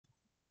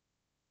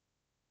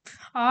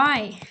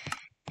Hi,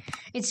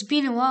 it's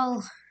been a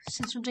while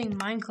since we're doing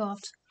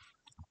Minecraft.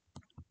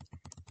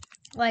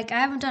 Like, I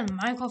haven't done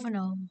Minecraft in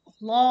a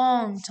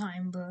long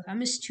time, bro. I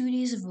missed 2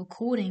 days of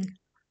recording.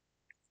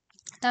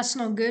 That's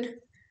not good.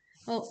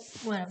 Well,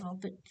 whatever,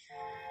 but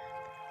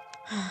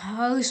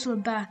at least we're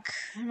back.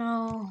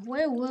 Now,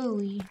 where were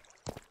we?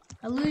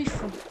 I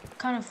literally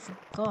kind of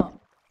forgot.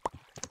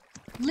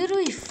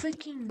 Literally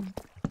freaking...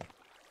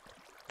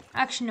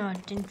 Actually, no, I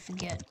didn't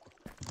forget.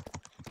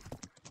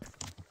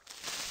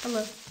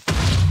 Hello.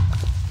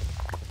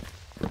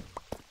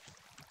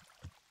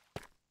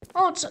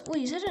 Oh,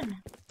 wait, is that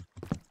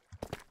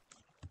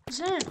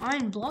an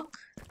iron block?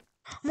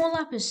 More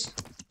lapis.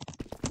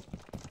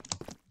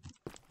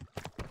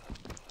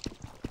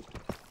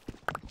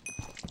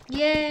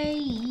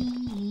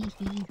 Yay!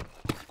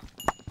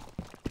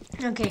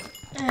 Okay.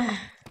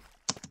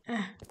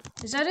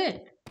 Is that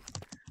it?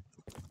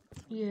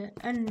 Yeah,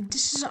 and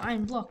this is an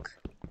iron block.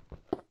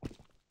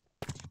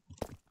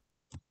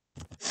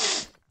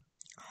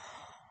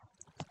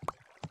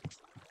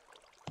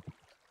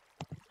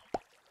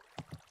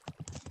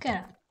 Okay.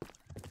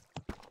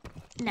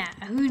 Nah,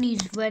 who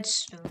needs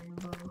redstone,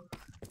 bro?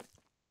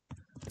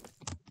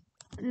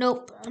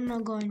 Nope, I'm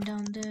not going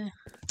down there.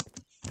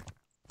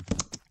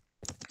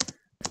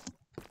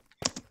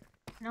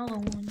 Another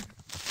one.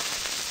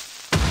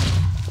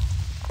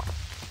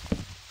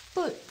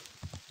 But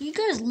you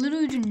guys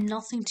literally do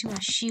nothing to my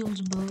shields,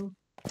 bro.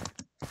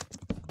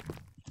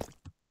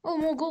 Oh,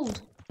 more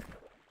gold.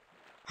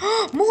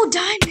 More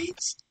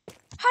diamonds!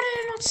 How did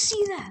I not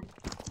see that?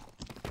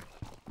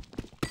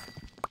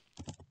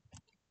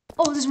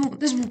 Oh, there's more.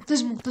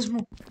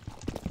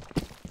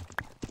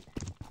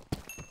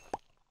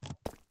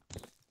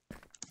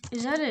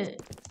 Is that it?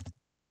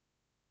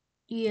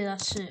 Yeah,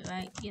 that's it,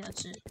 right? Yeah,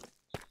 that's it.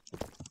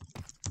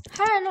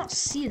 How did I not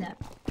see that?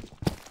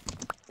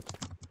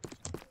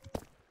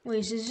 Wait,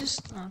 is it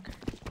just... Okay.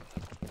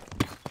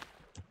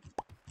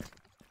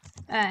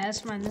 Alright,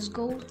 that's mine. This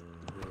gold.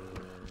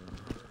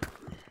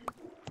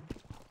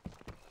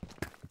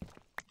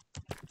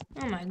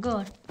 Oh my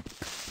god.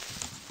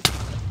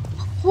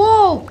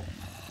 Whoa!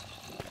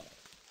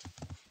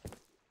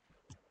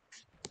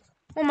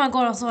 Oh my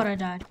god, I thought I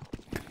died.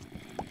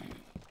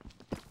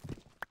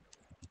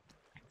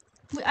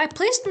 Wait, I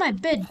placed my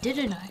bed,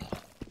 didn't I?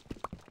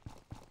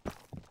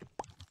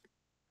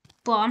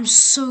 But I'm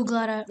so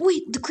glad I...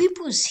 Wait, the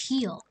creeper was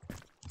here.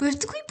 But if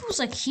the creeper was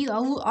like here, I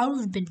would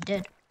have been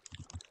dead.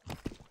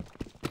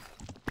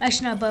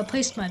 Actually, no, but I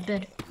placed my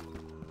bed.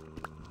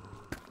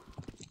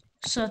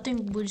 So I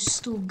think we're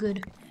still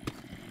good.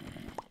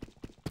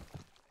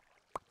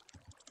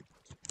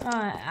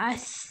 I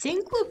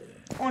think we're...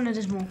 Oh no,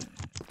 there's more.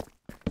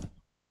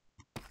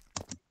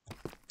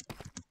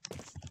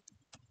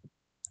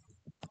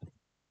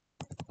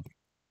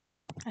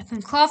 I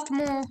can craft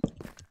more.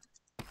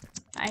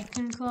 I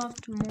can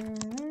craft more.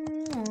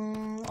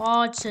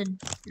 Oh, it said...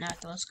 Nah,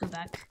 okay, let's go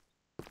back.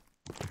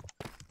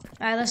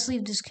 Alright, let's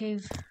leave this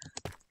cave.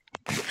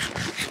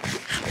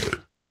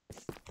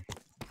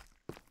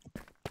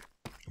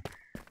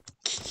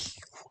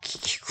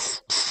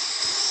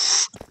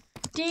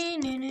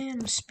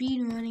 I'm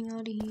speed running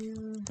out of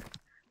here.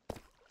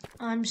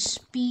 I'm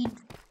speed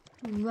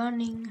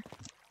running.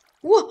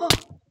 Whoa!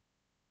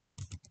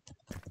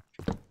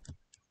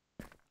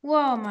 Where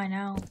am I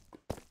now?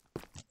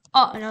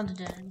 Oh, another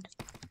dead end.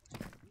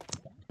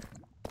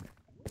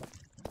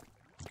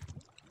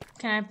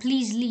 Can I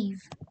please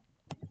leave?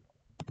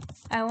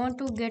 I want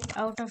to get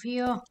out of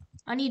here.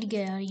 I need to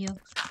get out of here.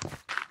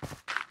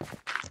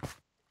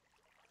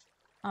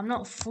 I'm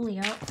not fully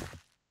out.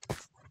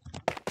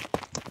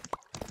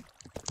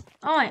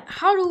 Alright,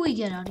 how do we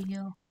get out of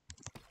here?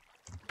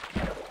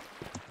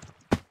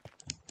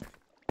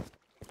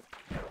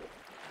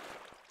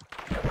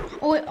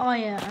 Oh, wait, oh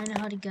yeah, I know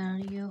how to get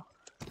out of here.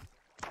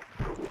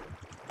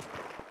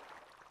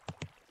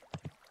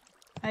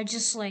 I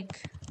just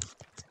like...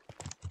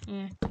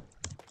 Yeah.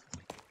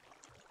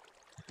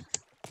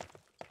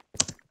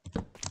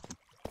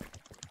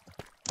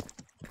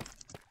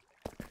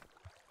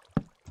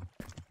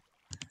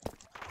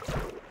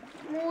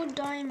 More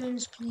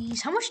diamonds,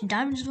 please. How much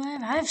diamonds do I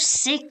have? I have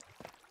 6.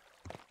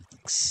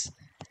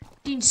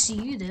 Didn't see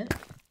you there.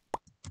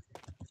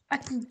 I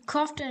can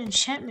craft an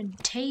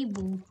enchantment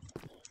table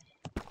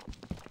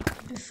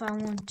if I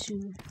want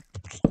to.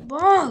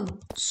 Whoa,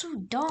 it's so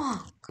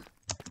dark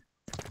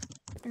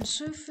and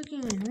so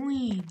freaking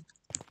annoying.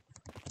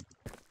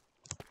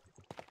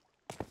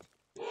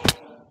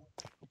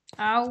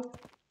 Ow!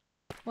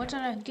 What did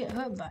I get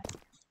hurt by?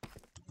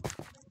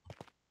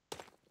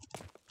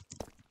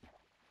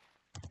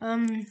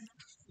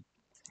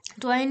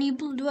 Do I need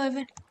blue? Do I have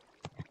it?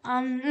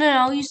 No,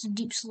 I'll use the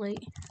deep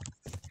slate.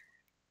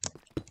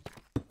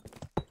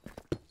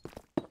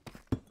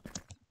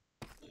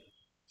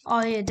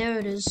 Oh yeah, there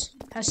it is.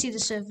 I see the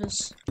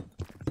surface.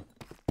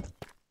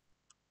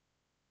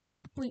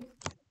 Wait.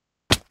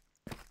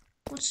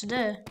 What's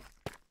there?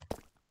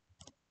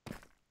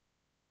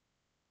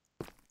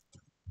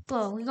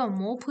 Bro, we got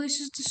more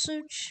places to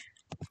search?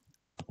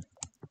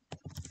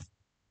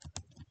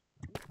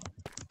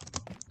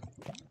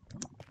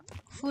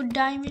 for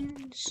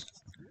diamonds.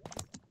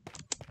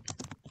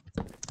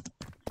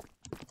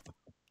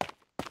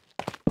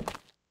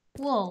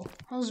 Whoa,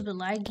 that was a bit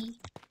laggy.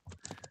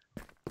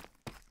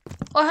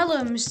 Oh,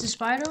 hello, Mr.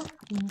 Spider.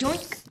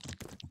 Yoink.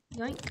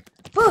 Yoink.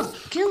 Boom!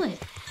 Kill it.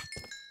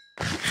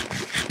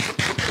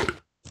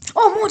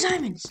 Oh, more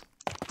diamonds.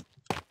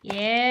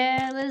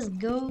 Yeah, let's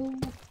go.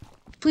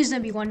 Please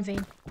don't be one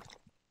vein.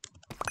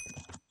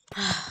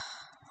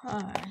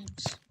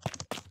 Alright.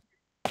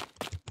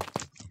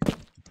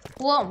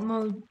 What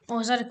mode? Oh,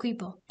 is that a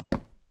creeper?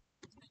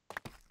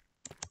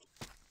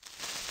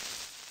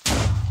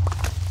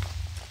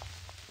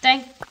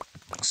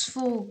 Thanks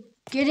for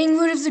getting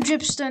rid of the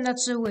dripstone.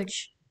 That's a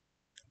witch.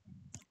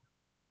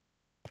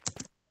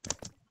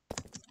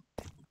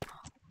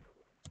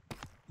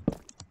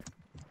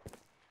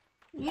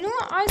 You know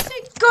what? I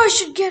think I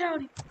should get out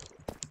of here.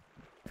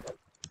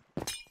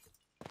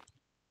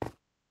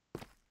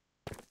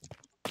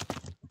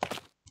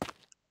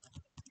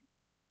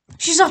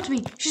 She's after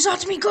me. She's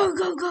after me. Go,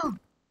 go, go.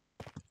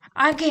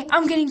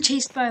 I'm getting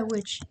chased by a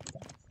witch.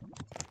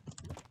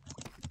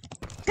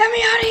 Get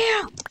me out of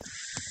here.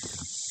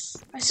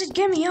 I said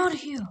get me out of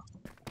here.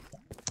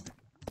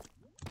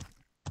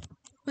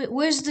 Wait,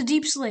 where's the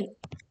deep slate?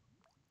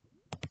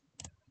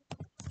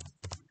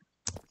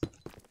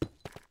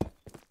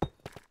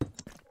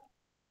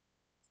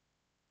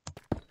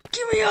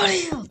 Get me out of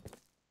here.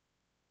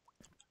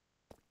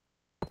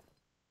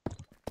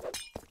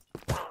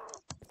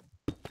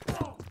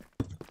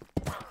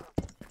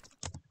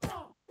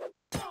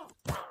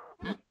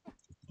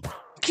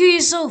 Kill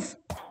yourself.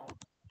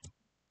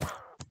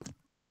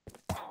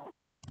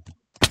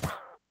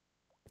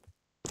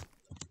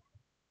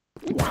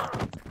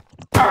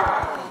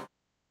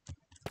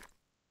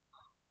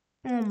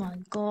 Oh my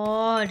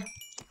god.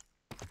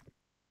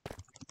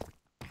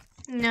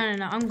 No,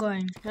 I'm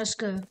going. Let's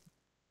go.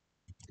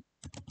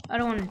 I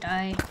don't want to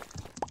die.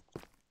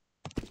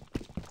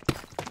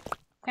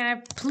 Can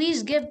I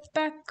please get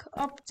back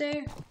up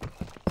there?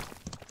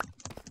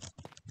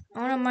 I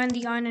want to mine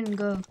the iron and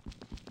go.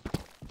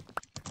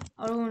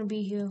 I don't want to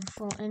be here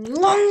for any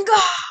longer.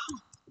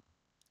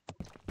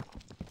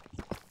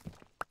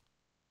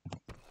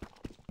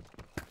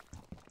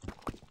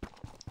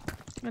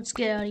 Let's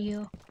get out of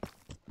here.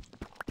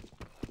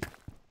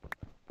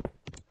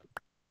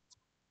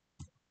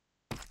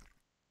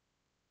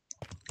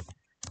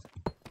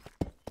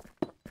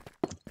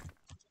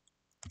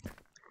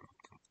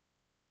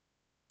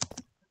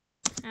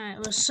 Alright,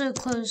 we're so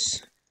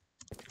close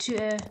to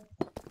air.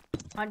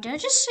 Oh, did I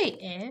just say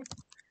air?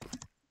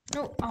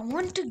 No, I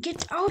want to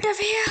get out of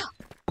here.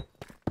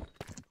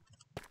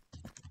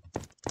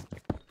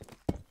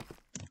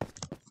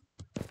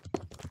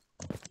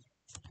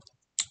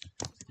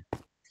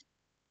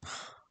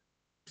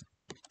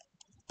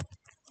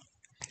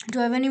 Do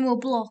I have any more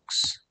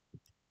blocks?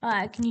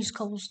 I can use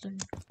cobblestone.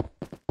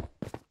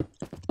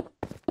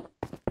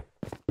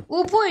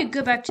 We'll probably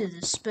go back to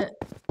this, but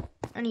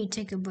I need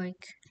to take a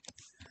break.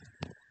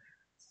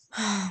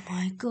 Oh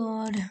my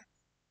god.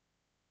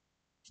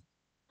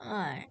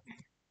 Alright.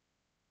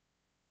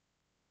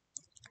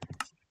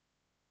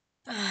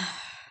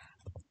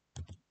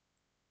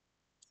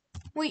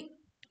 Wait.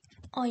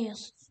 Oh,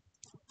 yes.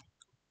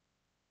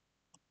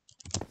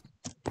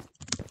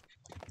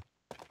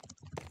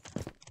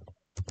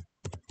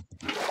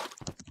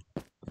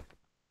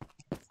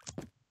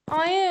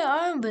 Oh yeah,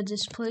 I remember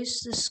this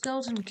place. The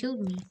skeleton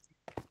killed me.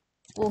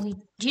 Well, he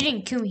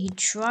didn't kill me, he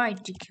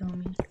tried to kill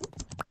me.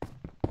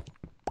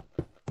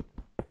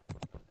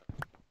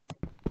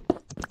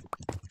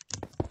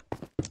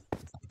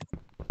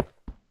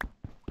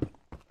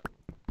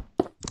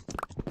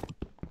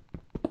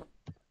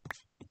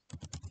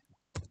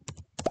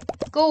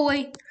 Go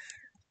away.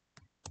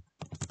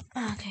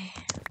 Okay.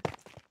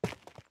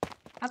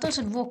 I thought it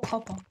said raw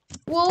copper.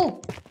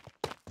 Whoa!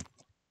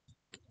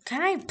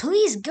 Can I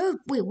please go?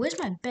 Wait, where's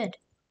my bed?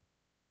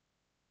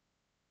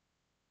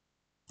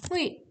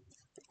 Wait.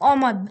 Oh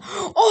my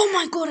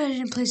god, I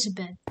didn't place a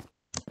bed.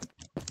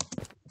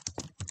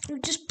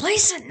 Just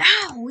place it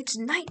now. It's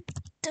night.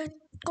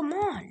 Come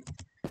on.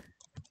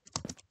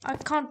 I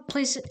can't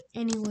place it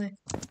anywhere.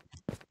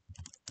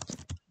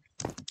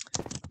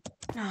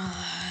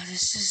 Ah,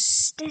 this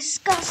is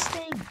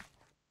disgusting.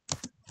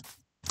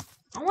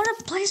 I want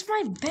to place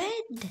my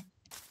bed.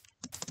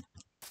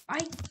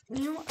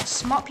 You know what?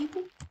 Smart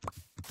people.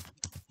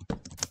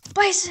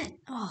 Place it.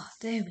 Oh,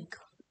 there we go.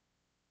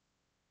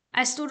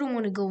 I still don't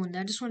want to go in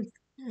there. I just want.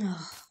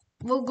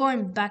 We're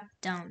going back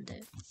down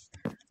there.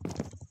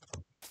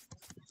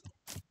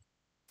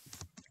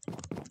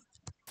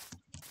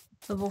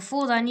 But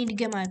before that, I need to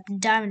get my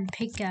diamond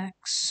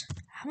pickaxe.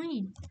 How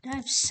many? I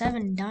have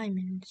 7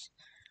 diamonds.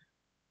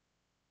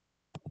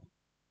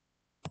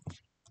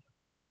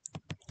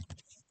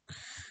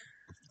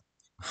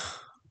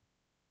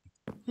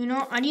 You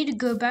know, I need to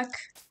go back.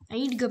 I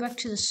need to go back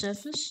to the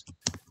surface.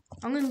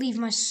 I'm gonna leave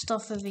my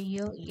stuff over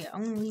here. Yeah,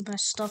 I'm gonna leave my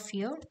stuff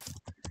here.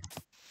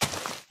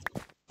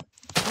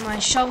 My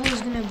shovel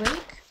is gonna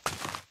break.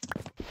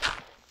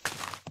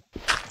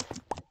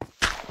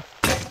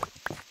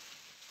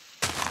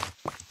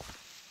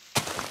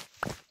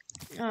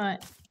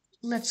 Alright,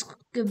 let's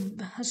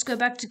go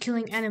back to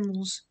killing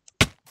animals.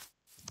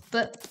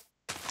 But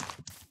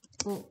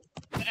well,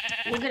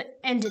 we're gonna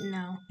end it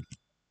now.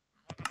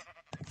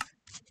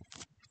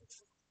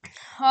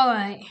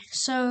 Alright,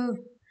 so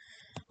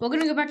we're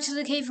gonna go back to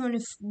the cave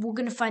and we're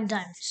gonna find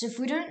diamonds. If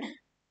we don't,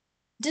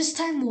 this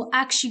time we're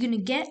actually gonna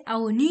get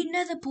our new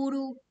nether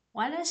portal.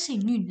 Why did I say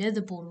new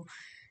nether portal?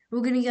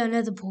 We're gonna get a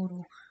nether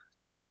portal.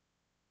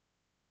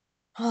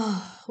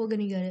 Oh, we're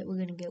gonna get it. We're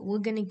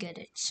gonna get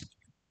it.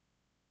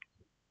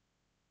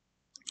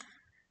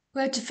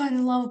 We have to find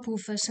the lava pool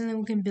first, and then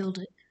we can build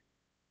it.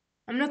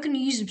 I'm not gonna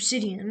use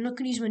obsidian. I'm not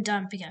gonna use my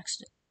diamond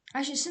pickaxe.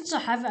 Actually, since I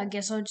have it, I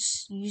guess I'll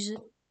just use it.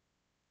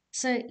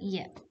 So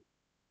yeah.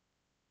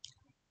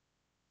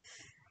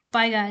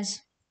 Bye,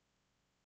 guys.